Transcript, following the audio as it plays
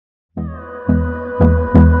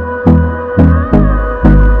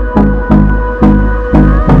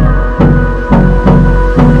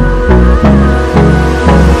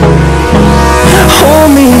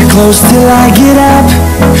close till I get up.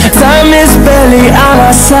 Time is barely on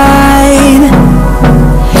our side.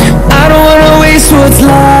 I don't wanna waste what's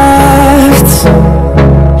left.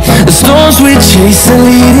 The storms we chase are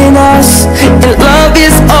leading us, and love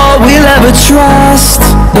is all we'll ever trust.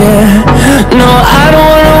 Yeah, no, I don't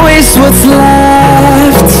wanna waste what's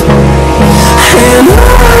left. And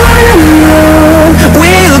on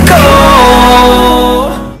we'll go.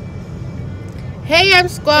 Hey, I'm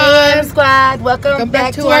Squad. Hey, I'm Squad. Welcome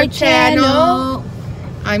back to our channel.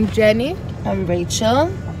 I'm Jenny. I'm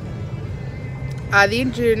Rachel. Adi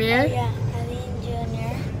Jr. Yeah, Adi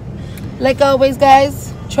Jr. Like always,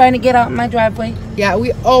 guys, trying to get out my driveway. Yeah,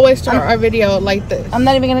 we always start our video like this. I'm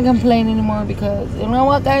not even gonna complain anymore because you know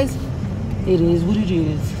what, guys? It is what it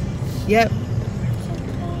is. Yep.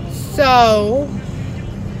 So,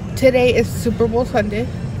 today is Super Bowl Sunday,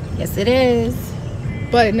 Yes, it is.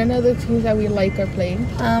 but none of the teams that we like are playing.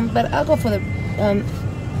 But I'll go for the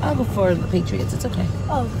Patriots. It's okay.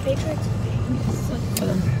 Oh, Patriots. For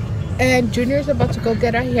them. And Junior's about to go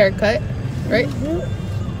get a haircut, right?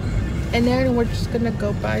 And then we're just gonna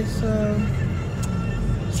go buy Some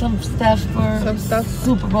stuff for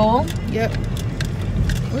Super Bowl. Yep.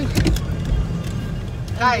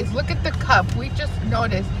 Guys, look at the cup. We just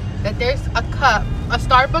noticed that there's a cup, a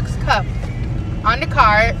Starbucks cup on the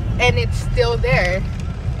car, and it's still there.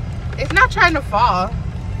 It's not trying to fall.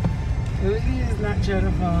 Uzi is not trying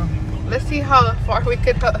to fall. Let's see how far we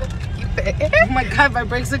could keep it. Oh my God, my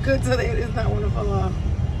brakes are good, so it is not want to fall off.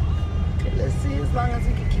 Okay, let's see as long as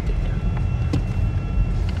we can keep it down.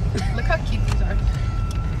 Look how cute these are.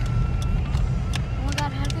 Oh my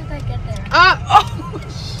God, how did I get there? Oh!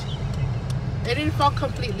 It didn't fall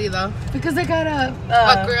completely though. Because I got A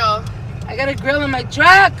grill. I got a grill in my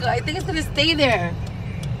truck. I think it's gonna stay there.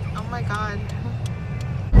 Oh my God.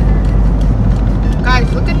 Guys,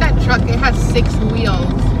 look at that truck. It has 6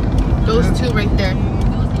 wheels. Those two right there.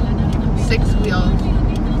 6 wheels.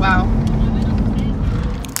 Wow.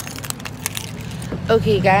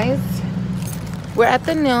 Okay, guys. We're at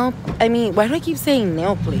the why do I keep saying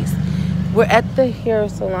nail place? We're at the hair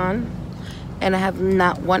salon, and I have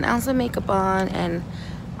not 1 ounce of makeup on, and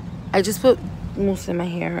I just put mousse in my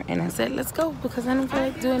hair, and I said, let's go, because I don't feel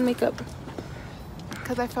like doing makeup.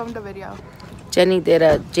 Because I filmed a video. Jenny did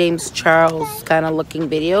a James Charles kind of looking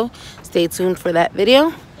video. Stay tuned for that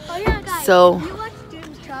video. Oh yeah, guys. So, you watched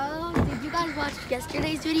James Charles. Did you guys watch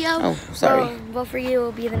yesterday's video? Oh, sorry. Well, for you, it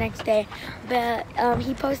will be the next day. But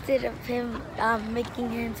he posted of him making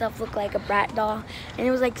himself look like a Brat doll, and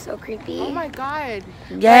it was like so creepy. Oh my God.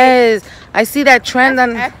 yes, I see that trend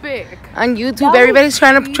That's on epic. YouTube. Everybody's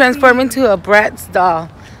trying to transform into a Bratz doll.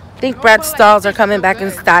 I think Bratz dolls are coming back in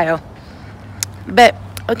style. But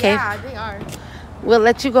okay, Yeah, they are. we'll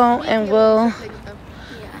let you go, and we'll. Yeah.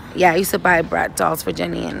 Yeah, I used to buy Brat dolls for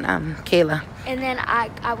Jenny and Kayla. And then I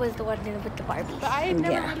was the one with the Barbies. But I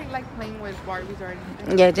never Yeah. really liked playing with Barbies or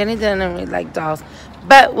anything. Yeah, Jenny didn't really like dolls.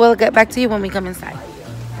 But we'll get back to you when we come inside.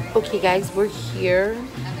 Okay, guys, we're here.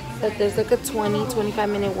 But there's like a 20-25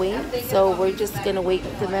 minute wait. So we're just going to wait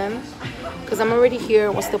for them. Because I'm already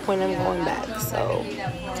here. What's the point of going back? So,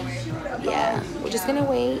 yeah. We're just going to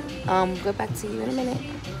wait. We'll get back to you in a minute.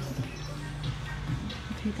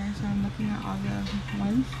 Okay guys, so I'm looking at all the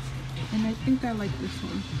ones, and I think I like this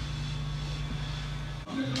one.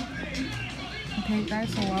 Okay guys,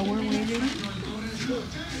 so while we're waiting,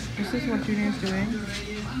 this is what Junior's doing.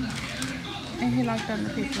 And he locked on the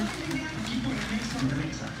paper.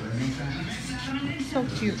 So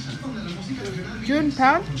cute. June,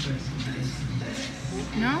 proud?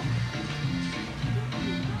 No?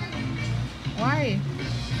 Why?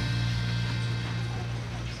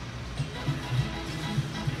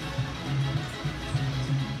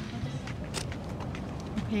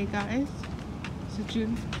 Okay guys, so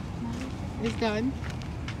June is done.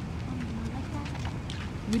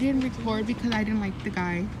 We didn't record because I didn't like the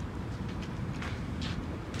guy.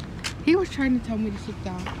 He was trying to tell me to sit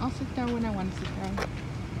down. I'll sit down when I want to sit down.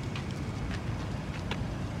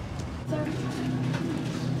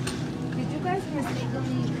 Did you guys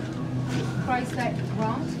mistakenly price that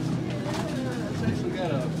wrong? It's actually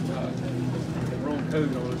got a wrong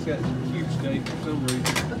code on it. It's got huge date for some reason.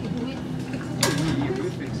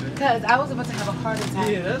 Because I was about to have a heart attack.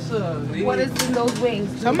 Yeah, that's What is in those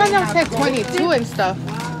wings? Some of them said 22 and stuff.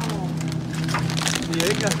 Yeah,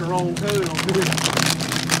 it got the wrong code on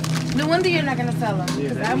it. No wonder you're not gonna sell them.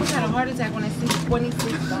 Because I almost had a heart attack when I see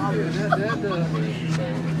 $26.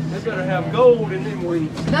 That better have gold in them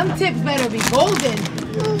wings. Them tips better be golden.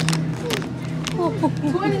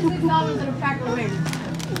 $26 in a pack of wings.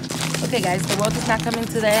 Okay, guys, the world is not coming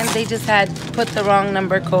to the end. They just had put the wrong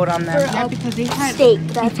number code on them. Yeah, because they had steak.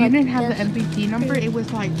 If you didn't have the MVP number, it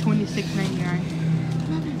was like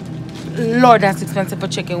 $26.99. Lord, that's expensive for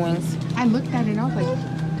chicken wings. I looked at it and I was like,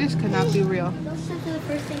 this could not be real. This is the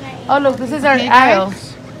first thing I ate. Oh, look, this is our Okay, aisle.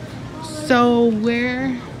 guys. So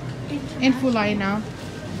we're in Fulai now.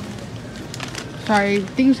 Sorry,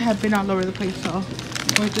 things have been all over the place, so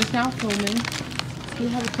we're just now filming. We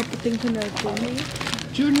have a couple things in there filming.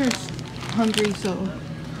 Junior's hungry, so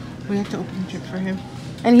we have to open chips for him.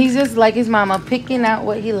 And he's just like his mama, picking out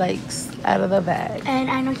what he likes out of the bag. And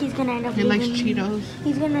I know he's gonna end up He likes leaving me. Cheetos.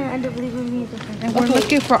 He's gonna end up leaving me the first. And we're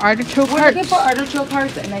looking for artichoke We're hearts. looking for artichoke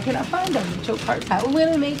hearts, and I cannot find artichoke hearts. How are we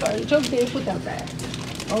gonna make artichoke dip without that?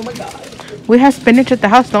 Oh my god. We have spinach at the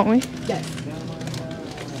house, don't we? Yes.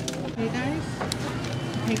 Hey guys.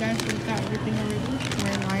 Hey guys, we got everything already.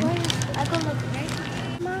 We're in line. I go look right.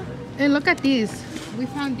 Mom. And look at these. We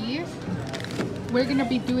found these. We're gonna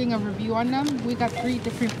be doing a review on them. We got 3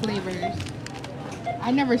 different flavors.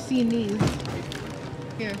 I never seen these.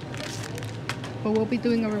 Here. But we'll be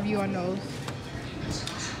doing a review on those.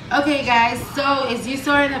 Okay, guys. So as you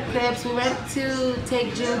saw in the clips, we went to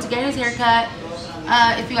take June to get his haircut.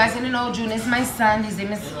 If you guys didn't know, June is my son. His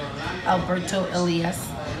name is Alberto Elias,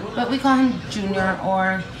 but we call him Junior,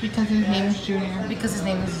 or Because his name is Junior. because his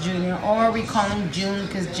name is Junior, or we call him June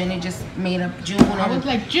because Jenny just made up June. I was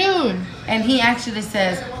like, June! And he actually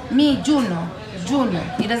says, me, Juno.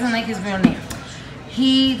 He doesn't like his real name.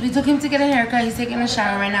 We took him to get a haircut. He's taking a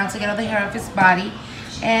shower right now to get all the hair off his body.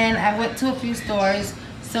 And I went to a few stores.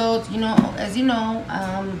 So, you know, as you know,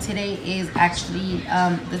 today is actually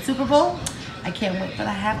the Super Bowl. I can't wait for the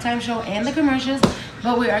halftime show and the commercials.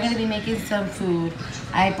 But we are going to be making some food.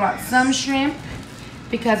 I brought some shrimp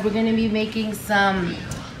because we're going to be making some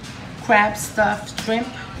crab stuffed shrimp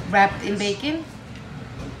wrapped in bacon.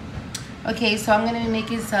 Okay, so I'm going to be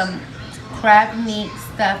making some crab meat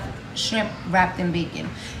stuffed shrimp wrapped in bacon.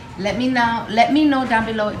 Let me know down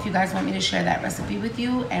below if you guys want me to share that recipe with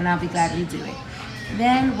you, and I'll be glad to do it.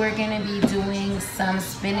 Then we're going to be doing some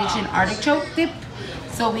spinach and artichoke dip.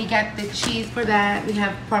 So we got the cheese for that. We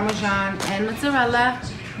have Parmesan and mozzarella.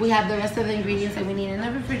 We have the rest of the ingredients that we need in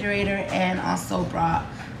the refrigerator, and also brought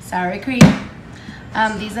sour cream.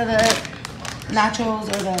 These are the nachos,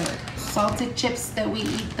 or the salted chips that we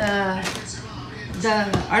eat the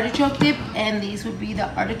artichoke dip, and these would be the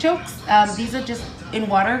artichokes. These are just in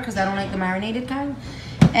water because I don't like the marinated kind.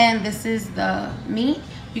 And this is the meat.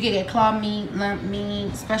 You can get claw meat, lump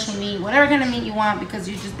meat, special meat, whatever kind of meat you want, because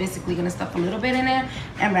you're just basically gonna stuff a little bit in there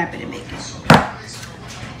and wrap it in bacon.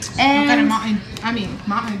 And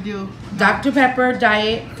Mountain Dew. Dr. Pepper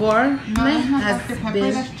diet for No, my that's not Dr. husband.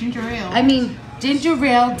 Pepper, that's ginger ale. I mean ginger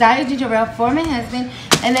ale, diet ginger ale for my husband.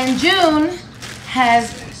 And then June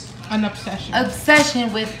has An obsession.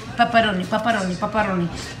 obsession with pepperoni.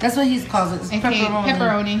 That's what he calls it. It's AKA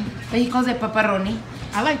pepperoni. But he calls it pepperoni.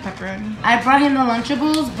 I like pepperoni. I brought him the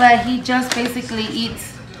Lunchables, but he just basically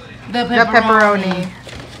eats the pepperoni.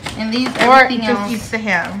 And these, Or everything just else, eats the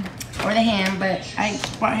ham. or the ham, but I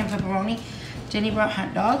brought him pepperoni. Jenny brought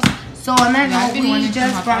hot dogs. So on that Yeah, I've note, been we wanting some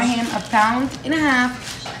just hot brought dogs. him 1.5 pounds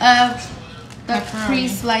of the Pepperoni.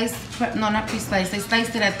 pre-sliced, no, not pre-sliced, they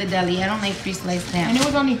sliced it at the deli. I don't like pre-sliced ham. And it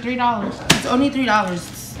was only $3. It's only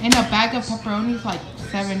 $3. And a bag of pepperoni is like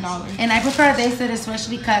 $7. And I prefer this that is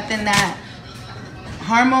freshly cut than that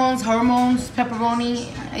hormones pepperoni.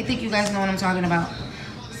 I think you guys know what I'm talking about.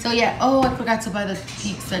 So yeah, oh, I forgot to buy the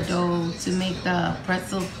pizza dough to make the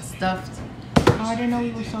pretzel stuffed. Oh, I didn't know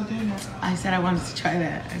we were still doing that. I said I wanted to try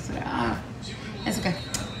that. I said, it's okay.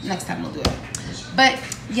 Next time we'll do it. But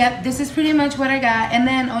yep, this is pretty much what I got. And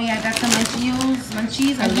then, oh yeah, I got some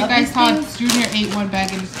munchies. I As you love guys these saw, things. Junior ate one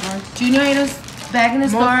bag in the store. Junior ate a bag in the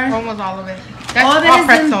store. Almost all of it. All That's that all is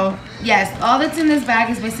pretzel. Yes, all that's in this bag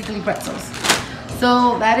is basically pretzels.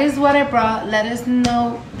 So that is what I brought. Let us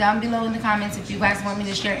know down below in the comments if you guys want me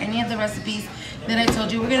to share any of the recipes that I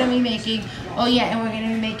told you we're gonna be making. Oh yeah, and we're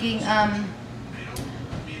gonna be making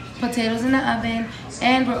potatoes in the oven,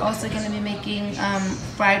 and we're also gonna be making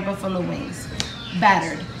fried buffalo wings,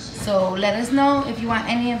 battered. So let us know if you want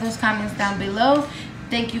any of those comments down below.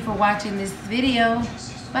 Thank you for watching this video.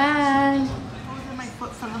 Bye. My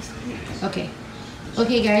foot fell asleep.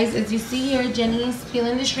 Okay guys, as you see here, Jenny is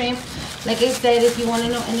peeling the shrimp. Like I said, if you want to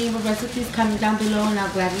know any of the recipes, comment down below and I'll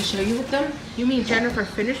gladly share you with them. You mean Jennifer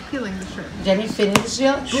finished peeling the shrimp? Jenny finished the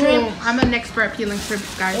shrimp. Boom. I'm an expert at peeling shrimp,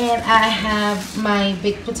 guys. And I have my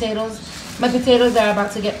baked potatoes. My potatoes are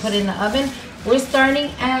about to get put in the oven. We're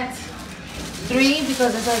starting at 3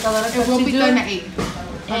 because there's like a lot of stuff It will to be do. done at 8.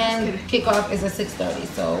 And kickoff is at 6:30.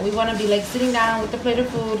 So we want to be like sitting down with a plate of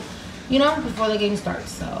food, you know, before the game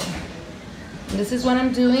starts. So this is what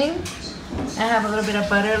I'm doing. I have a little bit of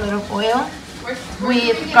butter, a little oil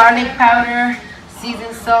with garlic powder,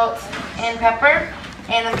 seasoned salt, and pepper.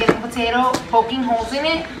 And I'm getting potato, poking holes in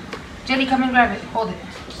it. Jenny, come and grab it. Hold it.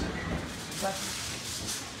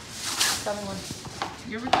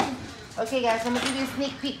 Okay, guys, I'm gonna give you a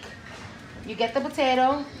sneak peek. You get the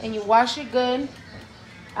potato and you wash it good.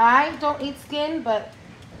 I don't eat skin, but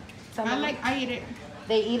I eat it.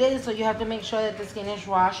 they eat it, so you have to make sure that the skin is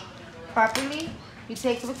washed properly. You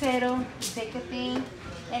take the potato, you take the thing,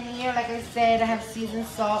 and here, like I said, I have seasoned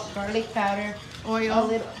salt, garlic powder, Oil. a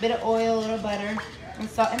little bit of oil, a little butter, and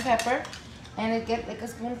salt and pepper. And I get like a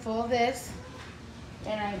spoonful of this,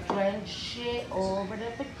 and I drench it over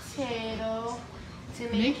the potato to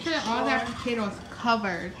Make sure all that potato is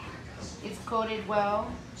covered. it's coated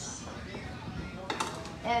well.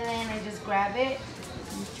 And then I just grab it,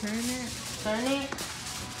 You turn it. turn it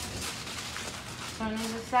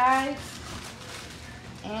the sides,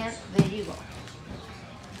 and there you go.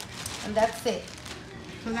 And that's it.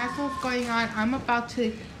 So that's what's going on. I'm about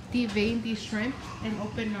to devein these shrimp and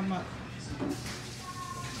open them up.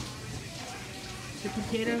 The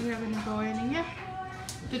potatoes are gonna go in, and yeah,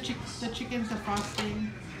 the chicken's defrosting.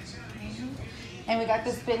 And we got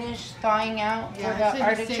the spinach thawing out Yeah,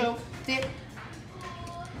 for it's the in the sink. artichoke dip.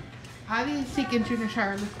 I'll be seeking in the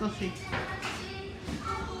shower. Let's go see.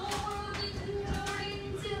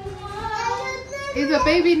 Is the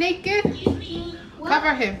baby naked?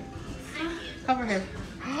 Cover him. Cover him.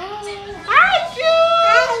 Hi,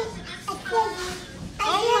 Jules!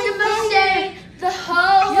 You must say the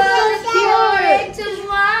whole world is yours to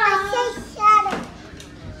one.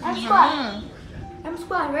 I'm squad. I'm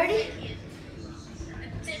squad. Ready?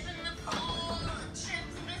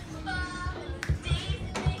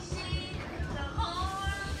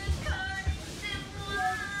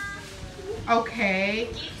 Okay,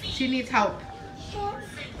 she needs help.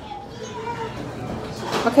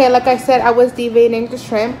 Okay, like I said, I was deveining the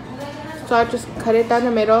shrimp, so I just cut it down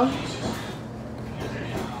the middle,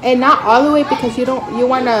 and not all the way because you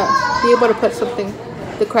want to be able to put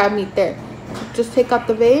the crab meat there. Just take out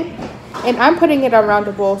the vein, and I'm putting it around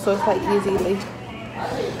the bowl so it's like easily,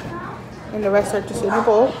 and the rest are just in the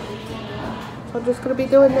bowl. So I'm just gonna be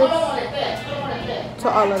doing this to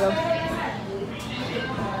all of them.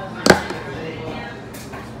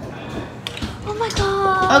 Oh my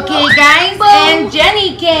god. Okay, guys, and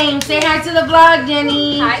Jenny came. Say hi to the vlog,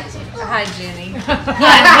 Jenny. Hi, Jenny. Yeah,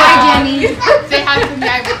 hi, Jenny. Say hi to me.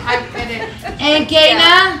 I edit. And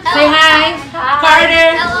Kayna, say hi.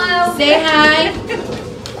 Carter, say hi.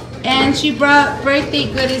 And she brought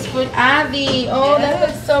birthday goodies for Abby. Oh, that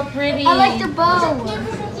looks so pretty. I like the bow.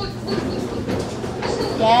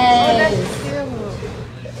 Yes.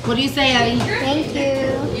 What do you say, Abby? Thank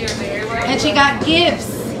you. You're very welcome. And she got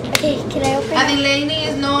gifts. Okay, can I open Abby it? Laney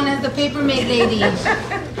is known as the paper mate lady. All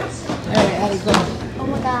right, Abby, go. Oh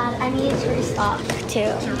my god, I needed to restock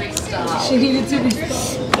too. Restock. She needed to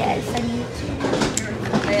restock. Yes, I need to.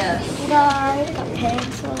 Yes. Oh god, I got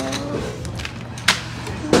pencils.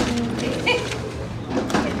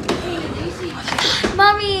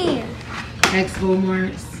 Mommy! Expo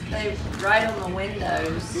marks. They right on the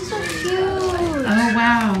windows. These are cute. Oh,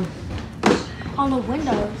 wow. On the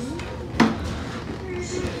windows.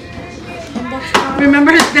 And that's on.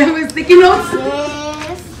 Remember that was sticky notes?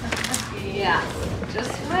 Yes. Yeah.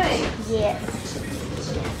 Just wait. Yes.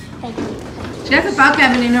 Thank you. She has a file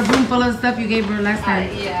cabinet in her room full of stuff you gave her last time.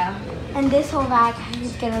 Yeah. And this whole bag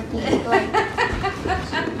is gonna be like,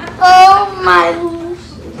 oh my,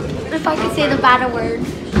 if I could say the bad word.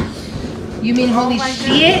 You mean holy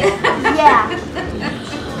shit? Yeah.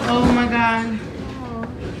 Oh my god.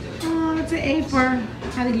 Oh, it's an A for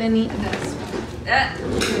Hattie Lenny. That.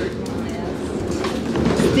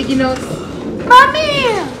 Sticky notes.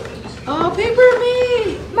 Mommy! Oh, paper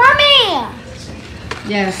me. Mommy!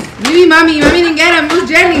 Yes. Maybe mommy. Mommy didn't get him. Who's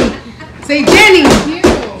Jenny? Say Jenny.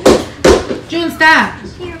 June, stop.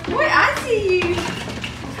 Wait, I see you.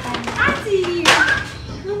 I see you.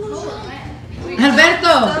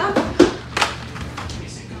 Alberto.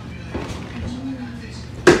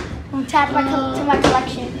 I'm tapping to my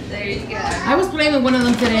collection. There you go. I was playing with one of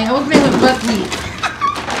them today. I was playing with buckwheat.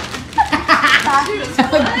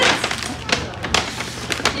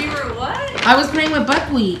 You were what? I was playing with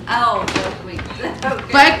buckwheat. Oh, buckwheat.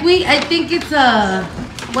 Okay. Buckwheat, I think it's a,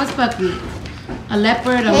 what's buckwheat? A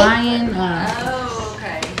leopard, a lion, Oh,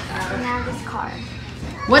 okay. Now this card.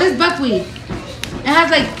 what is buckwheat? It has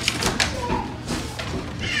like,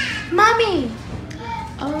 Mommy!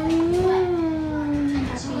 oh,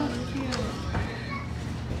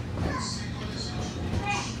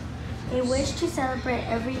 wish to celebrate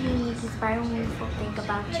every unique, inspiring, meaningful thing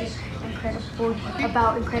about you,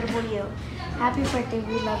 incredible you. Happy birthday,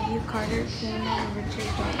 we love you, Carter, Kiana, and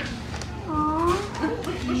Richard Day. Aww,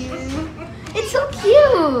 you. It's so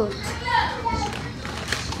cute.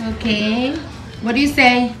 Okay. What do you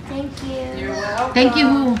say? Thank you. You're welcome. Thank you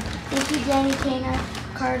who? Thank you, Danny, Kiana,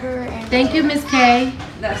 Carter, and Thank you, Miss K.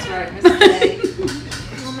 That's right, Miss K.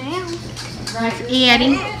 No, ma'am. Right.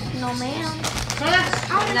 Eddie. No, ma'am.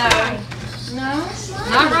 No. No?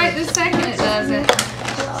 Not right this second it doesn't.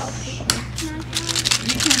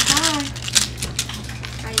 You can come.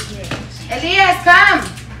 Elias, come.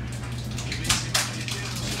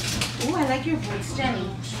 Oh, I like your voice, Jenny.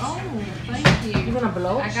 Oh, thank you. You gonna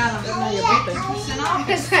blow? I got them sent off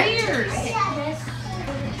his ears.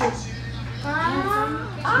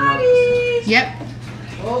 Audie. Yep.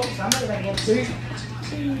 Oh, somebody better get two.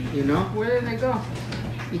 You know? Where did they go?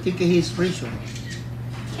 You think he's spiritual?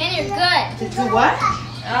 Ken, you're good. To do what?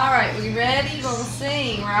 All right, we ready? We're gonna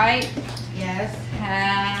sing, right? Yes.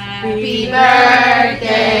 Happy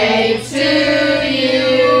birthday to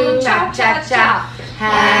you. Cha cha cha.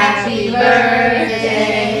 Happy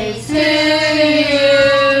birthday to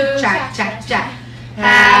you. Cha cha cha.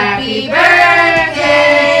 Happy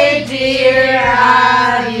birthday, dear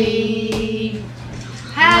Ali.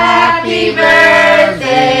 Happy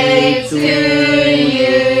birthday to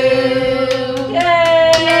you. Yay!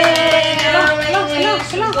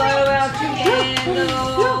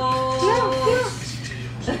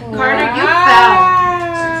 Carter, you fell.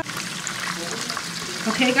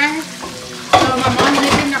 Okay, guys. So my mom's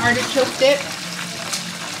making the artichoke dip.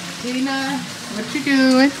 Tina, what you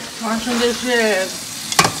doing? Washing dishes.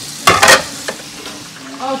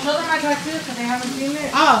 Oh, show them my tattoo because they haven't seen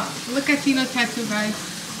it. Oh, look at Tina's tattoo, guys.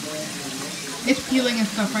 It's peeling and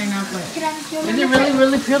stuff right now, but Is it really,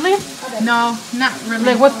 really peeling? no, not really.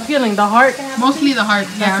 Like what's peeling? The heart? Mostly the heart.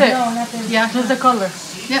 Yeah. That's it. Yeah. Just the color.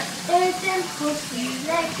 Yep.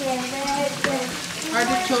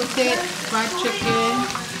 Artichoke dip, fried chicken.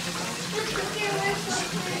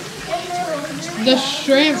 The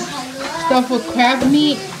shrimp stuffed with crab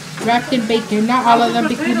meat wrapped in bacon. Not all of them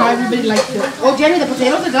because not everybody likes it. Oh, Jenny, the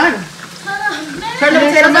potatoes are done. Turn the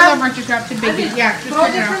And then potatoes some of up. them are just wrapped in bacon. Yeah, just Hold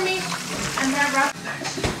turn it it out. for me.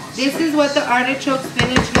 This is what the artichoke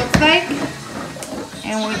spinach looks like.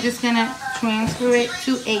 And we're just gonna transfer it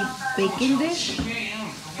to a bacon dish.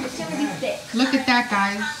 Look at that,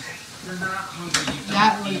 guys.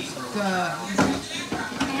 That looks good.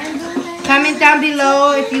 Comment down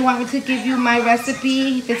below if you want me to give you my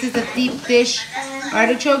recipe. This is a deep dish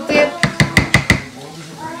artichoke dip.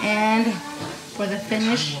 And for the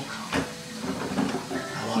finished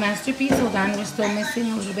masterpiece, hold on, we're still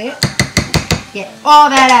missing a little bit. Get all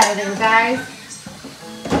that out of there, guys.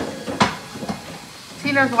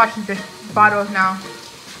 Tina's washing the bottles now.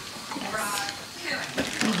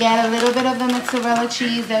 You get a little bit of the mozzarella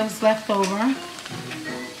cheese that was left over.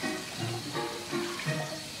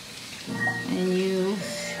 And you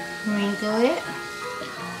sprinkle it.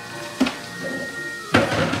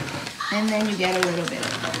 And then you get a little bit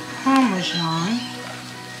of Parmesan.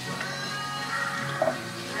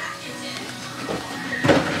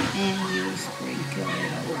 And you sprinkle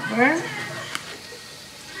it over.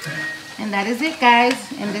 And that is it, guys.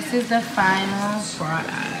 And this is the final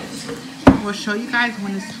product. We'll show you guys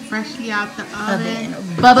when it's freshly out the oven.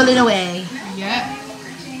 Bubbling away. Yep.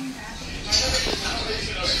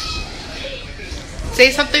 Say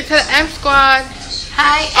something to the M Squad.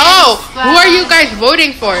 Hi. Oh, who are you guys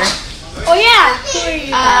voting for? Oh, yeah.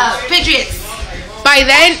 Patriots. By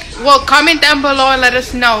then, well, comment down below and let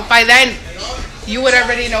us know. By then, you would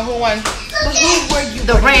already know who won. But who were you?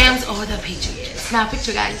 The Rams or the Patriots? Now,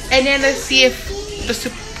 picture, guys. And then let's see if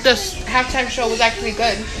the halftime show was actually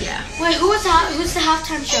good. Yeah. Wait, who's the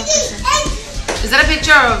halftime show person? Is that a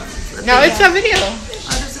picture of? No, it's a video. Oh,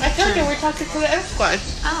 that's a I told picture. you we're talking to the M Squad.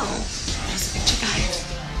 Oh, there's a picture, guys.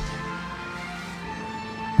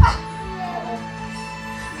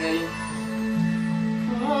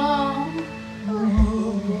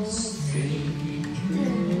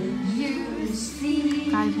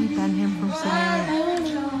 Guys, we banned him from singing.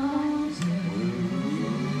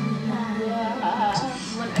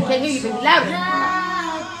 I can't hear you, baby. Louder.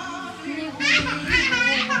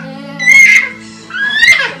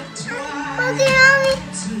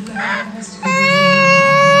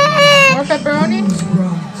 More pepperoni?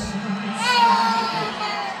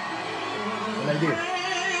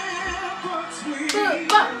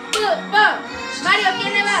 Mario,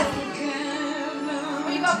 ¿quién le vas?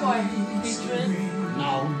 Who you go for?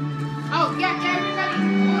 Oh, yeah, everybody.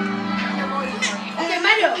 Okay,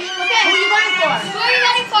 Mario. Okay, who you going for? Who are you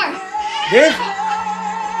ready for? This?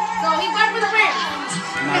 So he voted for the Rams.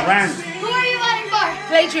 My Rams. Who are you voting for?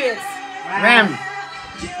 Patriots. Rams.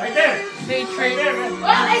 Right there. Patriots.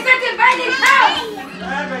 Well, they said to invite his house.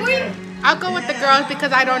 I'll go with the girls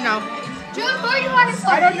because I don't know. June, who are you voting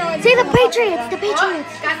for? I don't know. Say the Patriots. The Patriots.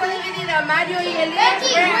 Casi dividida, Mario y Elías.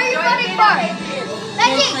 Becky, who are you voting for?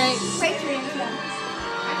 Becky. Patriots.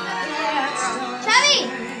 Chubby,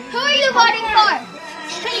 who are you voting for?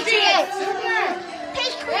 Patriots.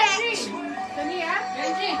 Patriots.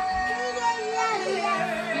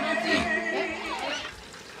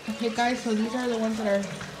 Okay, guys, so these are the ones that are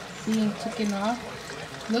being taken off.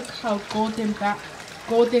 Look how golden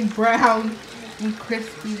brown and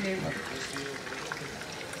crispy they look.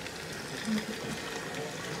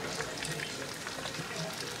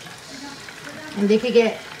 And they could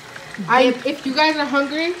get. If you guys are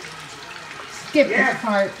hungry, skip this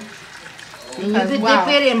part. And you could dip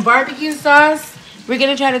it in barbecue sauce. We're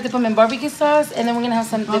gonna try to dip them in barbecue sauce, and then we're gonna have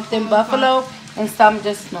some dipped in buffalo and some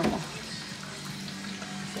just normal.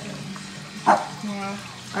 Yeah.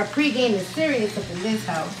 Our pregame is serious up in this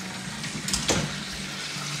house.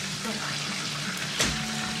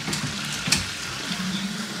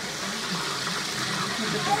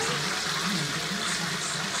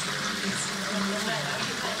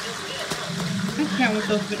 I can't with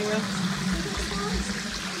those videos.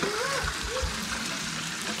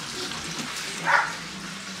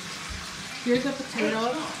 Here's the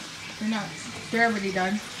potatoes. They're already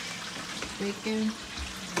done. Bacon.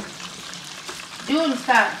 June,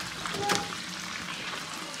 stop.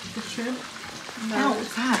 The shrimp. No,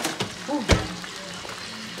 it's hot. Ooh.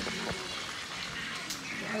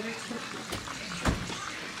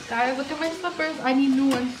 Guys, look at my slippers. I need new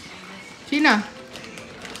ones. Gina,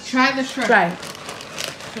 try the shrimp. Try.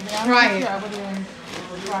 Try it.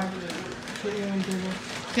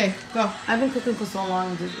 Okay, go. I've been cooking for so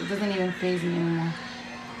long, it doesn't even faze me anymore.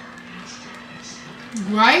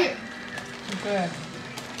 Right? Good.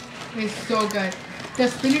 It's so good. The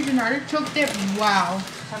spinach and artichoke dip, wow.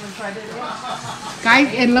 Haven't tried it yet?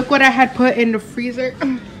 Guys, and look what I had put in the freezer.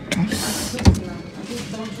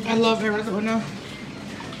 I love Arizona.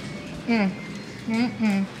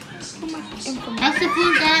 That's the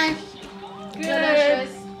food, guys.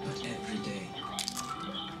 Delicious.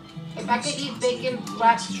 If I could eat bacon,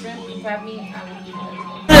 black shrimp, and crab meat, I would eat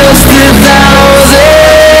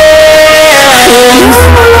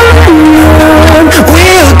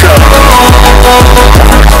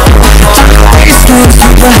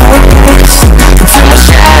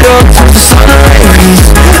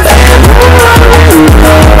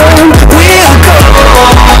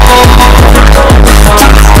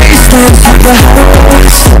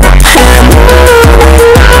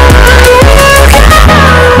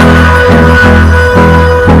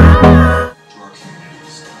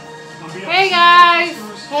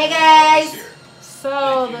Hey guys!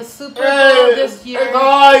 So the Super Bowl this year. Hey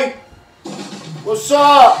guy! What's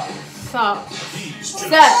up?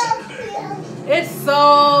 It's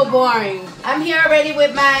so boring. I'm here already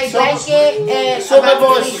with my blanket and Super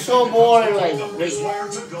Bowl is so boring. Like,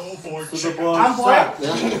 Super Bowl. I'm bored.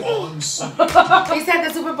 Yeah. They said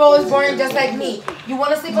the Super Bowl is boring just like me. You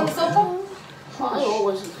want to sleep on the sofa? I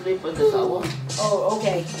always sleep on the sofa. Oh,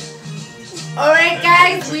 okay. Alright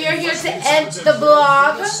guys, we are here to end the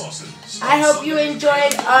vlog. I hope you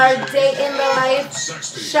enjoyed our day in the life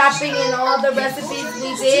shopping and all the recipes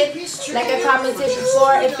we did. Like I commented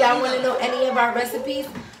before, if y'all want to know any of our recipes,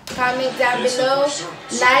 comment down below.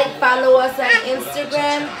 Like, follow us on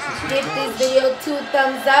Instagram. Give this video 2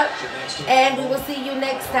 thumbs up. And we will see you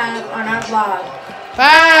next time on our vlog.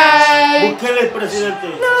 Bye! Búsquele,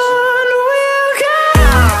 presidente.